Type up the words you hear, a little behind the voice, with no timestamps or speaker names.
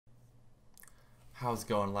How's it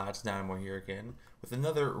going, lads? Now we're here again with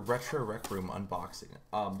another Retro Rec Room unboxing.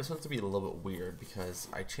 This one's gonna be a little bit weird because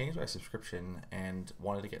I changed my subscription and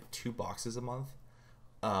wanted to get 2 boxes a month,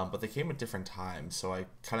 but they came at different times. So I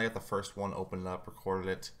kind of got the first one, opened it up, recorded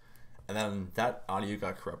it, and then that audio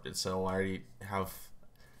got corrupted. So I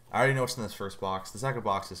already know what's in this first box. The second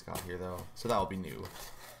box just got here though, so that will be new.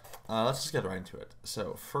 Let's just get right into it.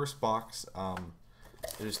 So first box.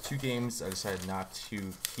 There's 2 games I decided not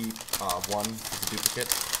to keep. One is a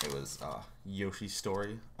duplicate. It was Yoshi's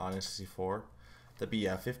Story on N64. That'd be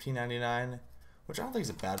 $15.99, which I don't think is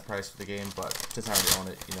a bad price for the game, but since I already own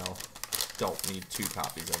it, you know, don't need 2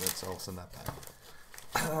 copies of it, so I'll send that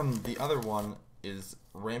back. The other one is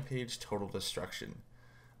Rampage Total Destruction.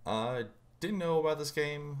 I didn't know about this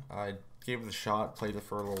game. I gave it a shot, played it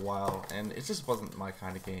for a little while, and it just wasn't my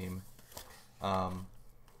kind of game.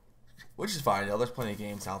 Which is fine, there's plenty of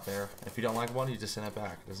games out there. If you don't like one, you just send it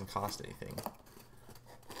back. It doesn't cost anything.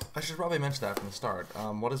 I should probably mention that from the start.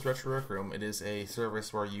 What is Retro Rec Room? It is a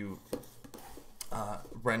service where you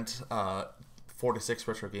rent 4 to 6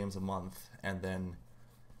 retro games a month, and then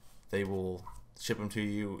they will ship them to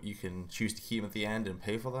you. You can choose to keep them at the end and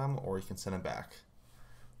pay for them, or you can send them back.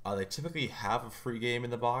 They typically have a free game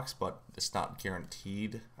in the box, but it's not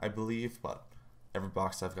guaranteed, I believe. But every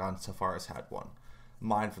box I've gotten so far has had one.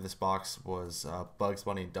 Mine for this box was Bugs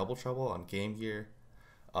Bunny Double Trouble on Game Gear.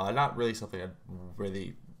 Not really something I'd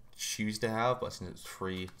really choose to have, but since it's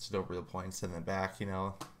free, there's no real point in sending it back, you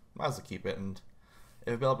know. Might as well keep it, and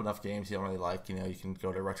if you build up enough games you don't really like, you know, you can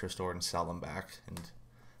go to a retro store and sell them back and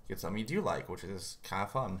get something you do like, which is kind of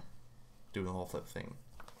fun, doing the whole flip thing.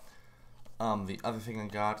 The other thing I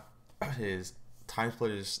got is Time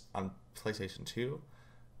Splitters on PlayStation 2.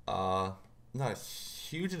 Not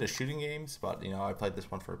huge into shooting games, but you know, I played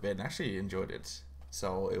this one for a bit and actually enjoyed it.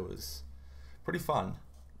 So it was pretty fun.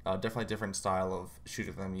 Definitely a different style of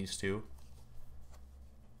shooter than I'm used to.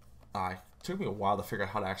 It took me a while to figure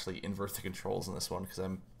out how to actually invert the controls in this one because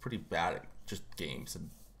I'm pretty bad at just games and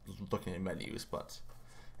looking at menus. But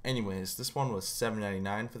anyways, this one was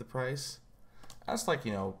 $7.99 for the price. That's like,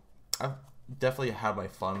 you know, I've definitely had my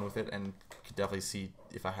fun with it and could definitely see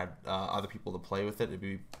if I had other people to play with it, it'd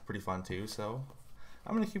be pretty fun too. So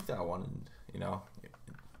I'm gonna keep that one, and you know,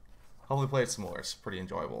 hopefully play it some more. It's pretty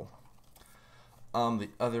enjoyable. The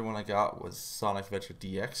other one I got was Sonic Adventure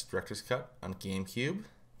DX Director's Cut on GameCube.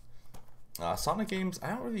 Sonic games I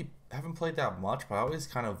haven't played that much, but I always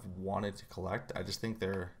kind of wanted to collect. I just think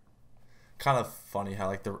they're kind of funny how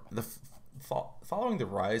like following the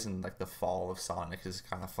rise and like the fall of Sonic is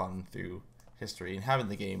kind of fun through history, and having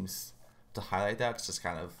the games to highlight that is just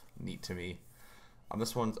kind of neat to me.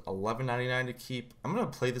 This one's $11.99 to keep. I'm gonna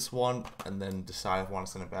play this one and then decide if I want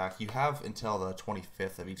to send it back. You have until the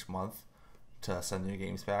 25th of each month to send your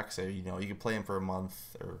games back, so you know you can play them for a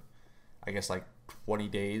month, or I guess like 20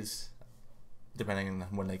 days, depending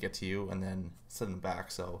on when they get to you, and then send them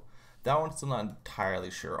back. So that one's still not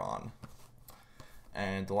entirely sure on.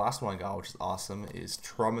 And the last one I got, which is awesome, is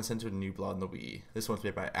Trauma Center New Blood on the Wii. This one's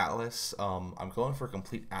made by Atlas. I'm going for a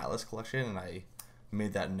complete Atlas collection, and I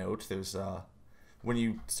made that note. There's when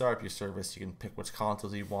you start up your service, you can pick which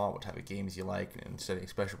consoles you want, what type of games you like, and setting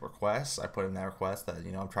special requests. I put in that request that,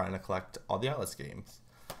 you know, I'm trying to collect all the Atlas games.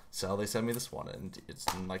 So they sent me this one, and it's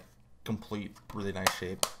in like complete, really nice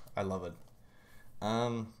shape. I love it.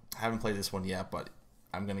 I haven't played this one yet, but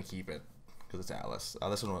I'm gonna keep it because it's Atlas.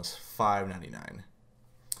 This one was $5.99.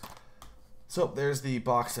 So there's the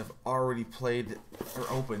box I've already played, or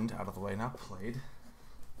opened, out of the way, not played.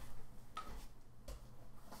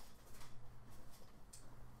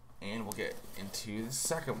 And we'll get into the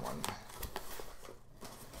second one.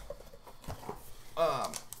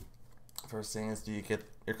 First thing is, do you get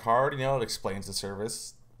your card? You know, it explains the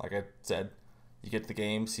service. Like I said, you get the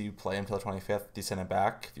games, you play until the 25th, you send it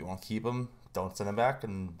back. If you want to keep them, don't send them back,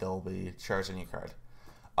 and they'll be charged on your card.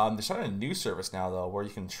 They're starting a new service now, though, where you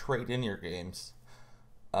can trade in your games.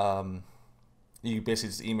 You basically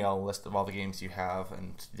just email a list of all the games you have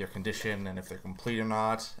and their condition and if they're complete or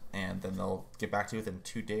not, and then they'll get back to you within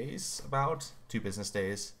 2 days, about 2 business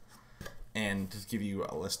days, and just give you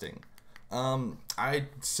a listing. I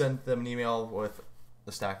sent them an email with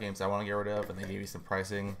the stack games I want to get rid of, and they gave me some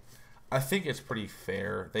pricing. I think it's pretty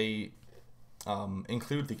fair. They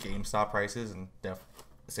include the GameStop prices and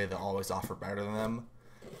say they'll always offer better than them,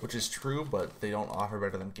 which is true, but they don't offer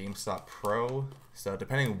better than GameStop Pro. So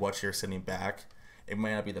depending on what you're sending back, it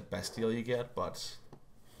might not be the best deal you get, but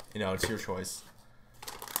you know, it's your choice.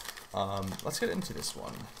 Let's get into this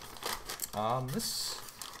one. How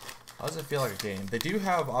does it feel like a game? They do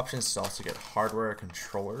have options to also get hardware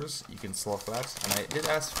controllers. You can select that, and I did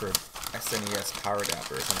ask for SNES power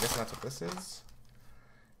adapters. I'm guessing that's what this is.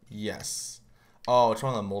 Yes. Oh, it's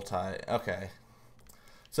one of the multi. Okay.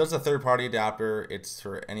 So it's a third-party adapter. It's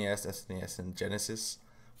for NES, SNES, and Genesis,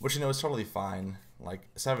 which is totally fine.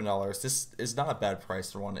 Like $7. This is not a bad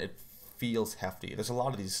price for one. It feels hefty. There's a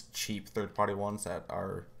lot of these cheap third-party ones that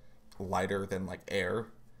are lighter than like air.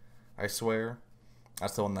 I swear.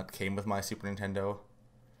 That's the one that came with my Super Nintendo.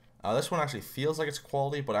 This one actually feels like it's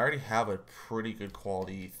quality, but I already have a pretty good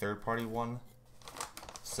quality third-party one.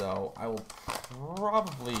 So I will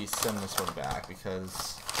probably send this one back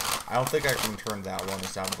because I don't think I can return that one.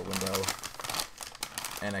 It's out of the window.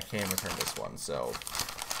 And I can return this one. So,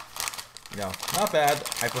 not bad.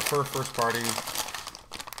 I prefer first-party.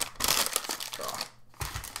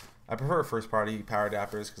 I prefer first-party power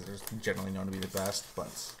adapters because they're generally known to be the best.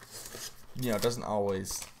 But, it doesn't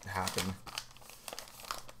always happen.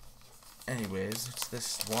 Anyways, it's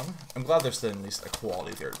this one. I'm glad there's still at least a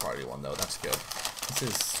quality third-party one, though. That's good. This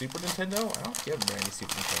is Super Nintendo? I don't get many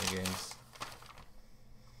Super Nintendo games.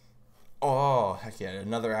 Oh, heck yeah.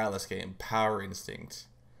 Another Atlas game. Power Instinct.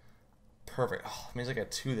 Perfect. Oh, it means I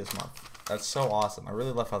get 2 this month. That's so awesome. I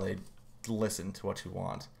really love how they listen to what you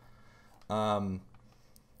want.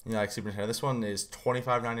 Like Super Nintendo. This one is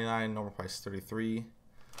 $25.99. Normal price $33.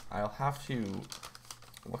 I'll have to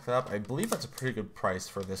look that up. I believe that's a pretty good price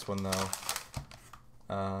for this one, though.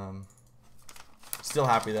 Still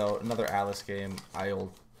happy, though. Another Atlas game.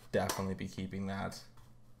 I'll definitely be keeping that.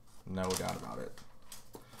 No doubt about it.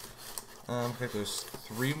 Okay, there's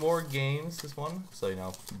 3 more games this one. So,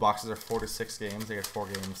 boxes are 4 to 6 games. They get 4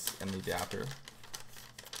 games in the adapter.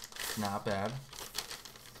 Not bad.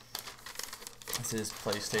 This is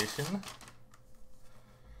PlayStation.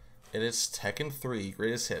 It is Tekken 3,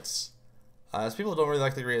 Greatest Hits. As people don't really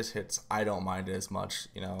like the Greatest Hits, I don't mind it as much,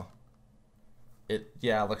 It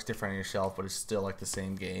looks different on your shelf, but it's still like the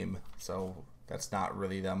same game. So, that's not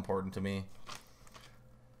really that important to me.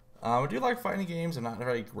 I do like fighting games. I'm not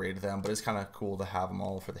very great at them, but it's kind of cool to have them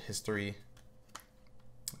all for the history.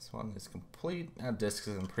 This one is complete. Discs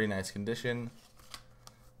is in pretty nice condition.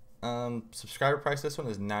 Subscriber price this one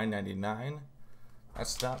is $9.99.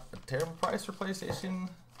 That's not a terrible price for PlayStation.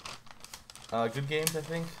 Good games, I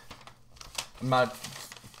think.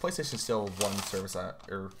 PlayStation's still one service. I'll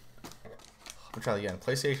try that again.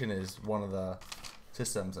 PlayStation is one of the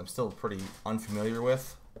systems I'm still pretty unfamiliar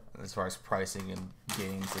with as far as pricing and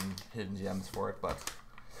games and hidden gems for it, but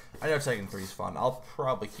I know Tekken 3 is fun. I'll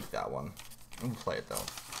probably keep that one and play it, though.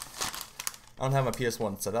 I don't have my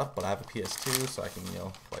PS1 set up, but I have a PS2, so I can,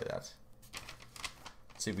 play that.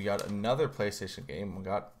 Let's see, we got another PlayStation game. We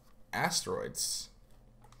got Asteroids.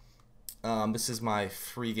 This is my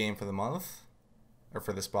free game for the month, or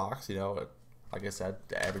for this box, like I said,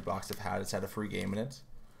 every box I've had has had a free game in it.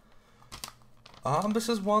 This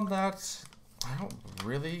is one that I don't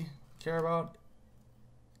really care about.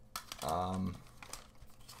 I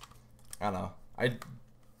don't know. I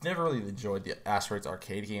never really enjoyed the Asteroids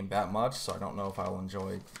arcade game that much, so I don't know if I will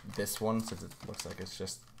enjoy this one, since it looks like it's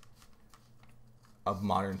just a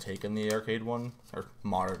modern take on the arcade one. Or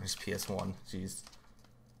modern is PS1. Jeez.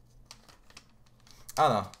 I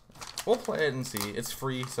don't know. We'll play it and see. It's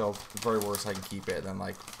free, so the very worst I can keep it and then,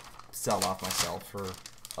 like, sell off myself for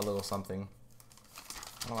a little something.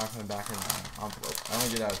 I don't like my back in my envelope. I only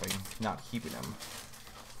do that if I'm not keeping them.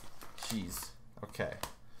 Jeez. Okay.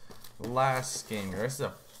 Last game here. This is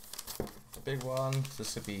a big one.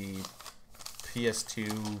 This would be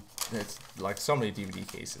PS2. It's like so many DVD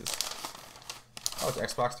cases. Oh, it's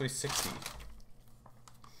Xbox 360. It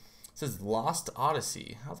says Lost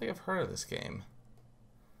Odyssey. I don't think I've heard of this game.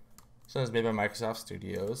 So it's made by Microsoft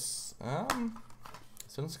Studios.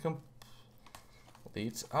 Since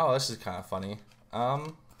complete. Oh, this is kind of funny.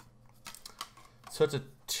 So it's a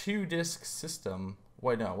 2-disc system.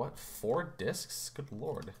 Wait, no, what? 4 discs? Good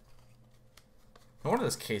lord. No wonder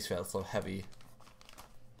this case felt so heavy.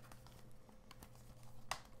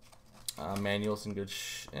 Manual's in good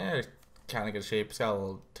kind of good shape. It's got a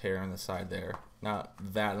little tear on the side there. Not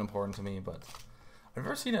that important to me, but I've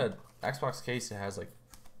never seen a Xbox case that has like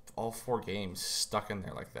all 4 games stuck in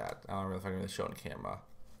there like that. I don't know if I can really show it on camera.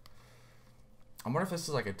 I wonder if this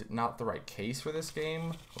is like not the right case for this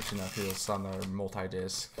game, which because there's some that are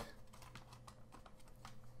multi-disc.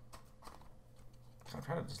 I'm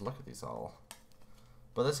trying to just look at these all,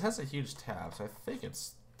 but this has a huge tab, so I think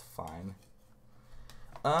it's fine.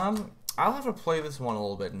 I'll have to play this one a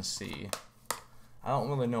little bit and see. I don't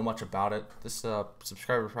really know much about it. This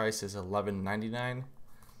subscriber price is $11.99,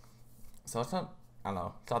 so it's not. I don't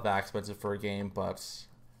know. It's not that expensive for a game, but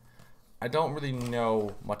I don't really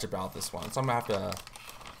know much about this one, so I'm gonna have to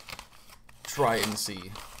try it and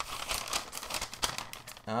see.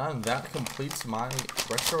 And that completes my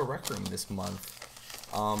retro record this month.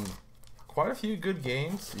 Quite a few good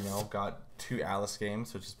games. You know, got 2 Alice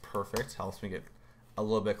games, which is perfect. Helps me get a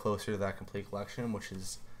little bit closer to that complete collection, which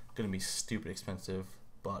is going to be stupid expensive,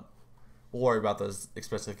 but we'll worry about those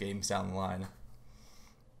expensive games down the line.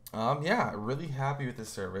 Yeah, really happy with this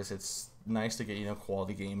service. It's nice to get, you know,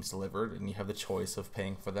 quality games delivered, and you have the choice of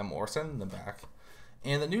paying for them or sending them back.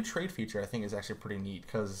 And the new trade feature, I think, is actually pretty neat,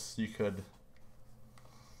 because you could,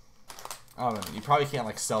 I don't know, you probably can't,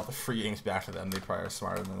 like, sell the free games back to them. They probably are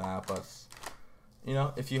smarter than that, but, you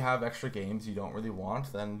know, if you have extra games you don't really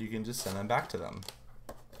want, then you can just send them back to them.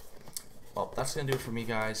 Well, that's going to do it for me,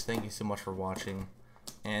 guys. Thank you so much for watching.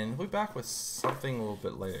 And we'll be back with something a little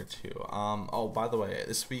bit later, too. Oh, by the way,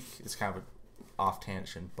 this week is kind of off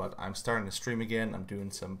tangent, but I'm starting to stream again. I'm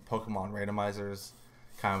doing some Pokemon randomizers.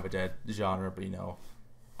 Kind of a dead genre, but, you know,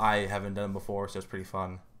 I haven't done them before, so it's pretty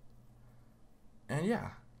fun. And,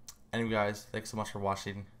 yeah. Anyway, guys, thanks so much for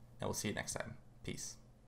watching, and we'll see you next time. Peace.